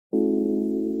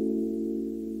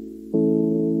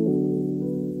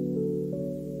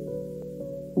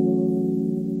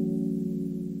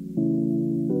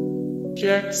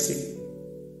Jexy.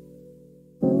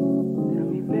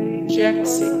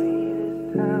 Jexy.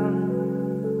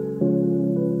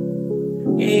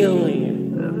 Alien.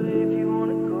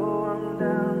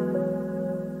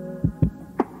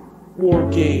 War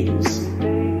Games.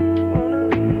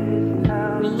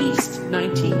 Released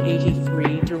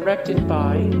 1983, directed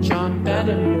by John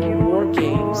Badham. War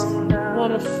Games,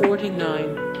 one of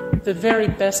 49. The very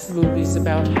best movies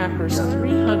about hackers,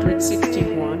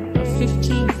 361 of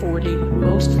 1540.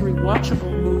 Most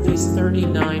rewatchable movies,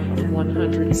 39 of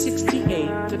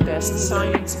 168. The best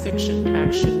science fiction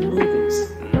action movies.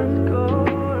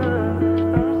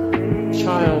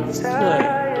 Child's Play.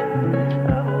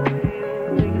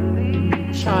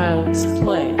 Child's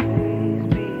Play.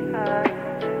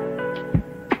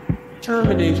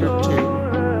 Terminator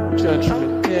 2,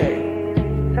 Judgment Day.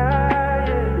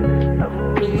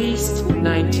 Released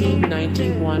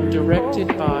 1991, directed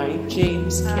by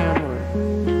James Cameron.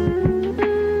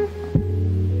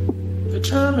 The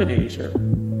Terminator.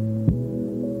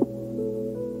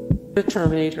 The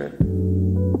Terminator.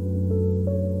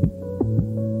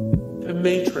 The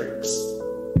Matrix.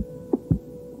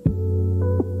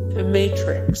 The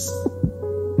Matrix.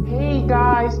 Hey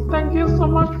guys, thank you so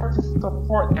much for the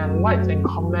support and likes and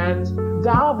comments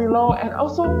down below, and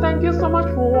also thank you so much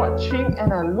for watching,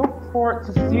 and I look forward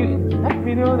to see you in the next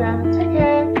video. Then take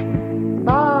care,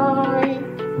 bye.